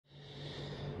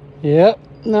Yep,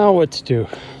 now what to do?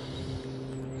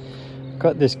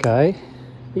 Got this guy.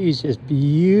 He's just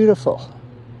beautiful.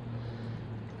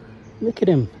 Look at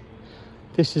him.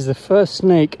 This is the first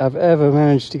snake I've ever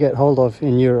managed to get hold of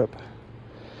in Europe.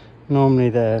 Normally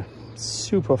they're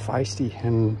super feisty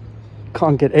and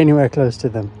can't get anywhere close to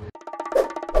them.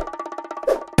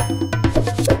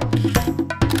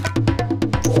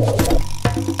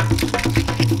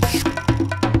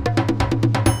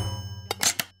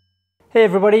 Hey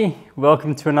everybody,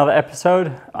 welcome to another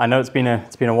episode. I know it's been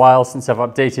a while since I've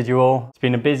updated you all. It's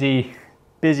been a busy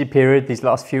period these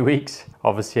last few weeks.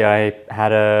 Obviously I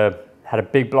had a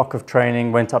big block of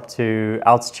training, went up to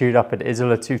altitude up at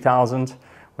Isola 2000,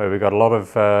 where we got a lot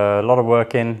of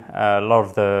work in, a lot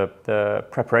of the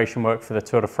preparation work for the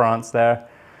Tour de France there.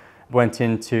 Went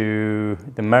into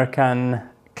the Mercan'Tour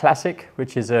Classic,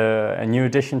 which is a new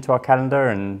addition to our calendar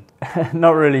and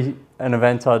not really an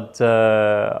event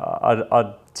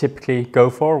I'd typically go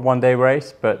for, one-day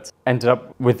race, but ended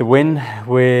up with the win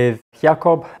with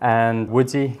Jakob and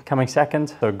Woodsy coming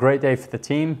second. So a great day for the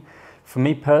team. For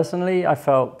me personally, I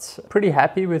felt pretty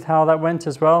happy with how that went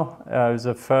as well. It was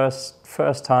the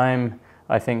first time,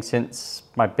 I think, since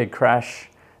my big crash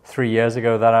 3 years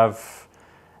ago that I've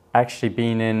actually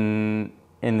been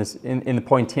in the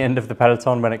pointy end of the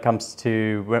peloton when it comes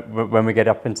to when we get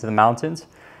up into the mountains.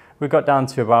 We got down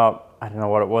to about, I don't know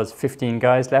what it was, 15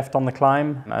 guys left on the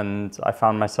climb, and I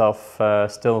found myself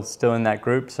still in that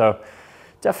group. So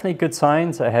definitely good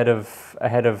signs ahead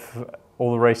of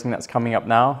all the racing that's coming up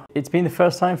now. It's been the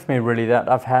first time for me really that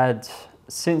I've had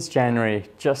since January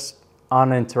just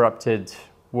uninterrupted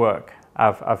work.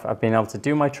 I've been able to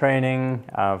do my training.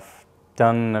 I've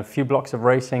done a few blocks of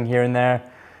racing here and there,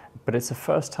 but it's the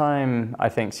first time I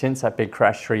think since that big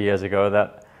crash 3 years ago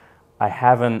that I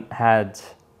haven't had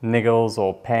niggles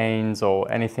or pains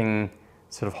or anything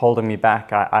sort of holding me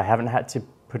back. I haven't had to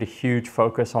put a huge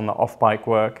focus on the off-bike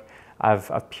work.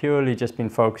 I've purely just been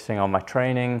focusing on my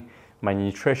training, my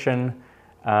nutrition,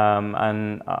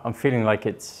 and I'm feeling like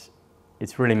it's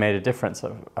really made a difference.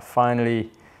 I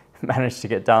finally managed to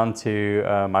get down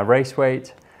to my race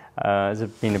weight. It's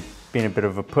been a bit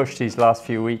of a push these last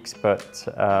few weeks, but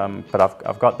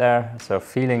I've got there. So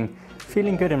feeling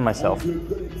good in myself.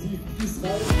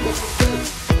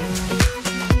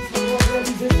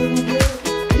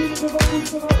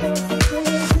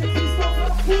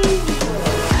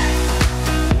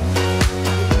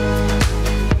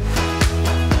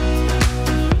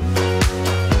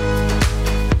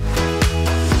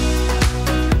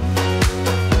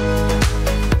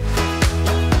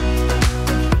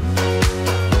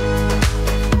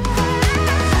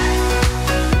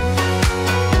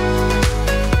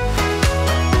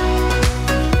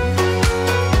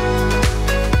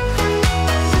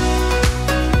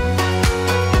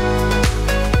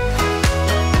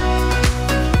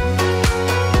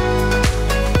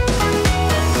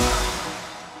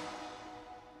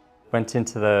 Went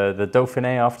into the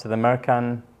Dauphiné after the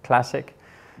Mercan'Tour Classic.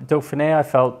 Dauphiné I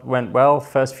felt went well.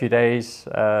 First few days,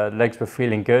 legs were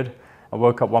feeling good. I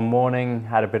woke up one morning,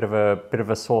 had a bit of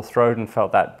a sore throat and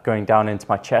felt that going down into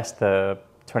my chest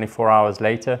 24 hours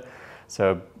later.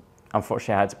 So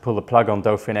unfortunately I had to pull the plug on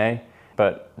Dauphiné,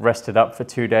 but rested up for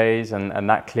 2 days and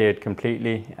that cleared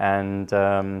completely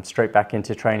and straight back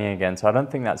into training again. So I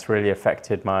don't think that's really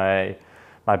affected my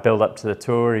build up to the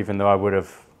Tour, even though I would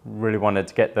have really wanted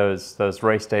to get those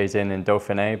race days in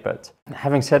Dauphiné. But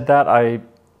having said that,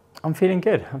 I'm feeling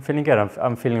good.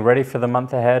 I'm feeling ready for the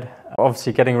month ahead.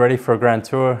 Obviously, getting ready for a Grand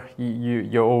Tour,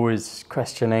 you're always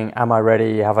questioning: Am I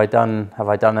ready? Have I done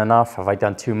enough? Have I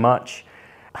done too much?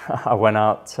 I went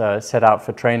out, set out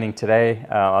for training today.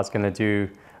 I was going to do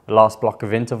the last block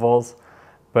of intervals,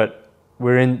 but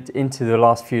we're into the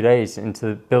last few days, into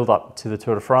the build up to the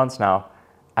Tour de France now.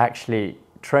 Actually,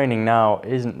 training now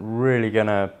isn't really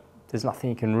there's nothing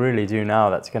you can really do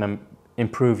now that's gonna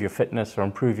improve your fitness or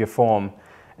improve your form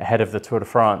ahead of the Tour de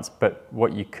France. But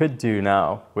what you could do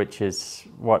now, which is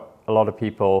what a lot of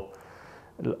people,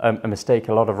 a mistake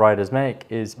a lot of riders make,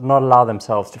 is not allow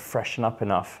themselves to freshen up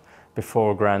enough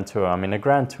before a Grand Tour. I mean, a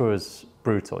Grand Tour is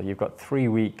brutal. You've got 3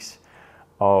 weeks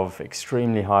of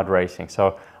extremely hard racing.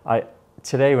 So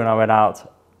today when I went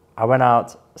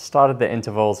out, started the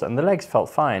intervals and the legs felt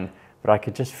fine, but I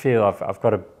could just feel I've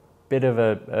got a bit of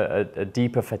a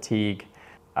deeper fatigue.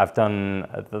 I've done,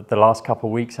 the last couple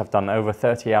of weeks, I've done over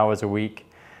 30 hours a week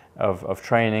of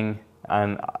training,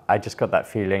 and I just got that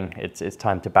feeling it's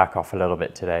time to back off a little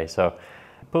bit today. So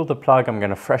pulled the plug, I'm going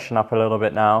to freshen up a little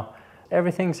bit now.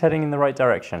 Everything's heading in the right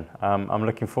direction. I'm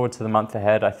looking forward to the month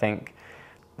ahead. I think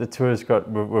the tour's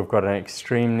we've got an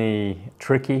extremely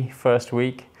tricky first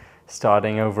week.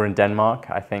 starting over in Denmark.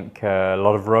 I think a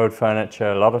lot of road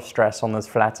furniture, a lot of stress on those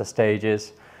flatter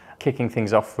stages. Kicking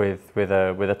things off with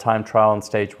a time trial on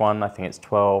stage 1. I think it's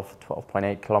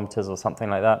 12.8 kilometers or something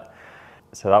like that.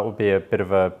 So that would be a bit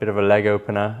of a leg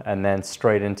opener, and then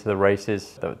straight into the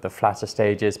races, the flatter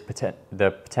stages,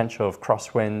 the potential of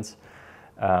crosswinds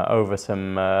over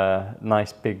some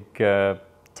nice big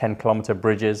 10-kilometer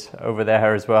bridges over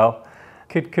there as well.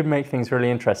 Could make things really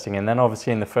interesting. And then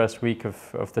obviously in the first week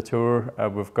of the tour,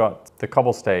 we've got the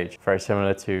cobble stage, very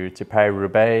similar to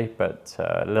Paris-Roubaix, but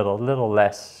a little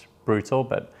less brutal.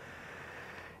 But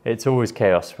it's always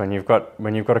chaos when you've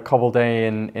got a cobble day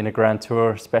in a Grand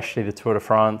Tour, especially the Tour de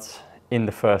France. In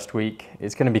the first week,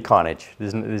 it's going to be carnage.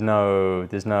 There's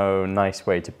no nice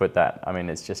way to put that. I mean,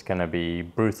 it's just going to be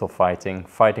brutal fighting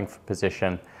for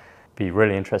position. Be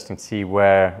really interesting to see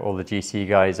where all the GC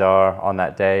guys are on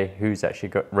that day, who's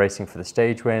actually racing for the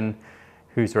stage win,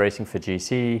 who's racing for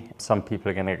GC. Some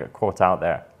people are going to get caught out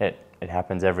there. It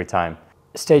happens every time.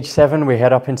 Stage 7, we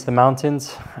head up into the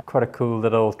mountains. Quite a cool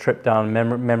little trip down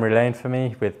memory lane for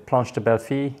me with Planche de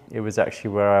Belleville. It was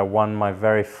actually where I won my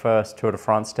very first Tour de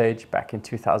France stage back in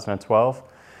 2012.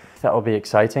 That will be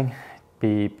exciting.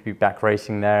 Be back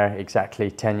racing there exactly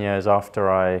 10 years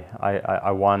after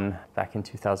I won back in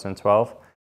 2012.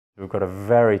 We've got a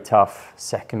very tough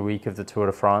second week of the Tour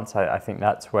de France. I think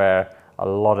that's where a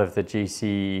lot of the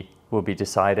GC will be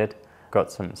decided.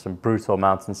 Got some brutal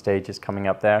mountain stages coming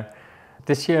up there.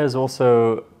 This year is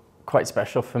also quite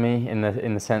special for me in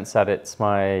the sense that it's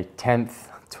my 10th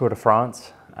Tour de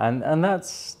France, and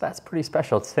that's pretty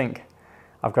special to think.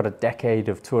 I've got a decade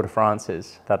of Tour de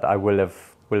France's that I will have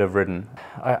ridden.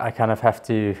 I kind of have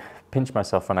to pinch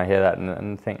myself when I hear that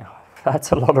and think, oh,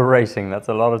 that's a lot of racing. That's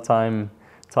a lot of time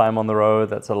on the road.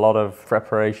 That's a lot of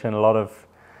preparation. A lot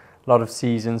of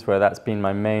seasons where that's been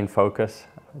my main focus.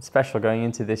 It's special going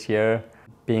into this year,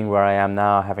 being where I am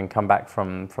now, having come back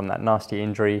from that nasty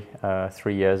injury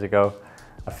 3 years ago.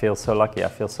 I feel so lucky. I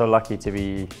feel so lucky to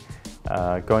be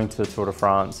going to the Tour de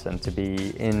France and to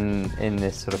be in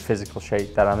this sort of physical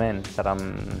shape that I'm in, that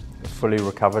I'm fully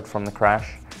recovered from the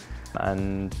crash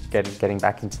and getting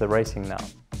back into the racing now.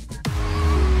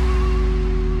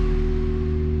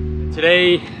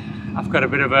 Today I've got a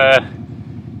bit of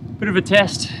a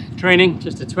test training,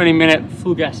 just a 20-minute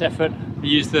full gas effort. I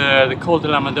used the Col de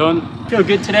la Madone. Feel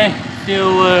good today. Feel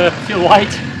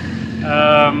light.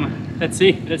 Let's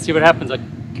see what happens. I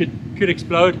could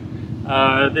explode.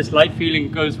 This light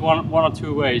feeling goes one or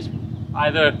two ways.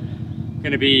 Either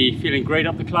going to be feeling great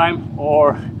up the climb,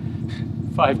 or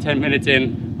 5-10 minutes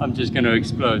in, I'm just going to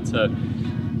explode. So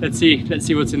let's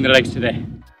see what's in the legs today.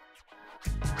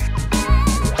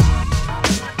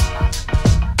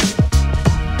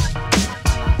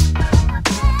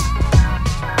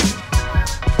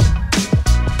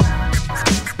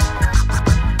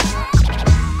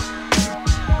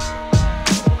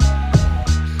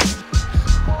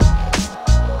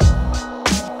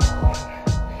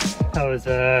 That was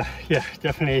yeah,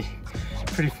 definitely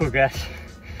pretty full gas.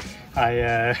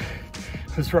 I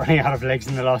was running out of legs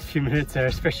in the last few minutes there,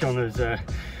 especially on those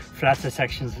flatter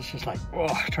sections. It's just like, oh,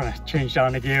 trying to change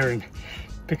down a gear and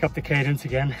pick up the cadence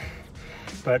again.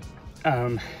 But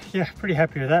yeah, pretty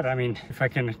happy with that. I mean, if I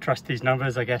can trust these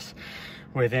numbers, I guess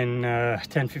within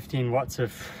 10-15 watts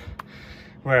of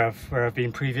where I've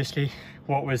been previously.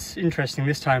 What was interesting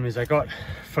this time is I got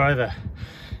further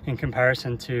in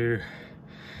comparison to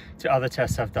other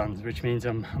tests I've done, which means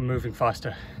I'm moving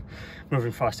faster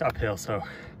uphill. So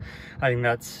I think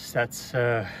that's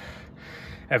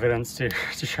evidence to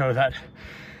show that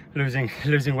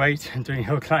losing weight and doing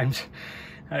hill climbs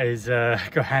is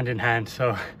go hand in hand.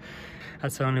 So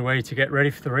that's the only way to get ready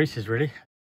for the races, really.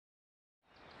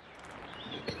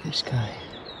 Look at this guy.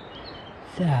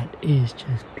 That is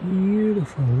just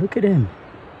beautiful. Look at him.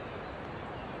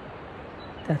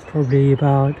 That's probably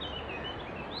about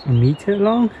a meter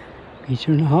long,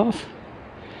 meter and a half.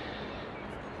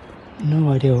 No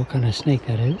idea what kind of snake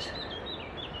that is.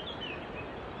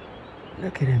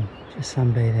 Look at him, just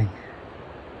sunbathing,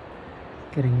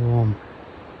 getting warm.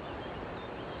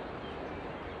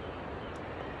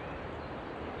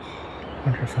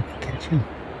 Wonder if I can catch him.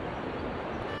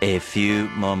 A few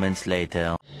moments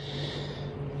later.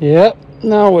 Yep,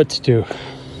 now what to do?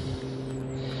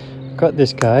 Got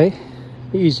this guy.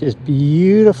 He's just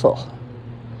beautiful.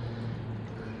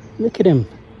 Look at him.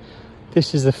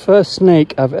 This is the first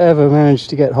snake I've ever managed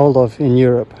to get hold of in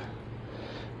Europe.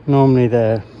 Normally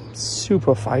they're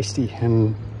super feisty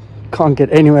and can't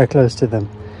get anywhere close to them.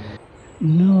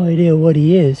 No idea what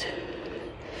he is,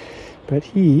 but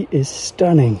he is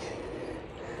stunning.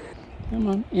 Come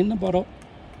on, in the bottle.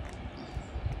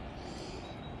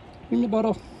 Bring the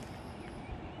bottle.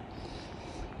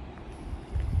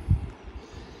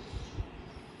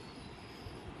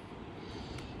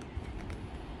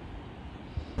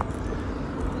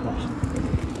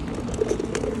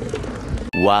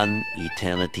 One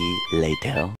eternity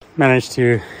later. Managed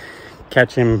to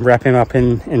catch him, wrap him up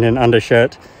in an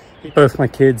undershirt. Both my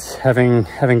kids, having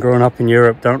grown up in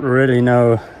Europe, don't really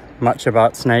know much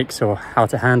about snakes or how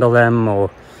to handle them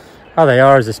or how they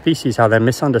are as a species, how they're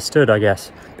misunderstood, I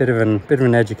guess. Bit of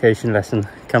an education lesson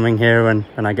coming here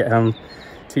when I get home.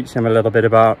 Teach them a little bit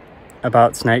about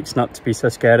snakes, not to be so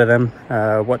scared of them,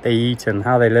 what they eat and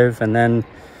how they live, and then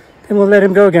we'll let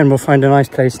him go again. We'll find a nice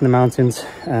place in the mountains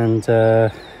and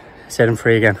set him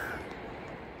free again.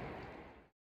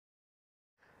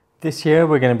 This year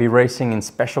we're going to be racing in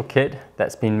special kit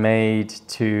that's been made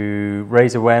to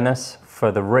raise awareness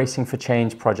for the Racing for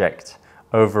Change project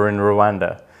over in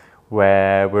Rwanda,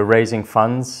 where we're raising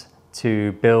funds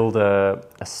to build a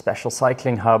special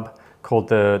cycling hub called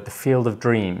the Field of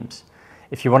Dreams.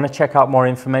 If you want to check out more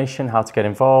information, how to get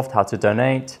involved, how to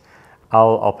donate,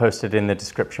 I'll post it in the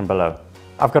description below.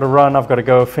 I've got to run, I've got to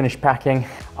go finish packing.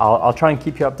 I'll try and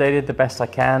keep you updated the best I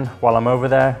can while I'm over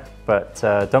there, but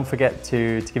don't forget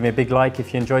to give me a big like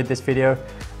if you enjoyed this video,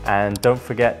 and don't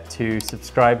forget to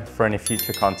subscribe for any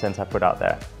future content I put out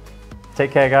there.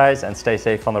 Take care guys, and stay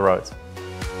safe on the roads.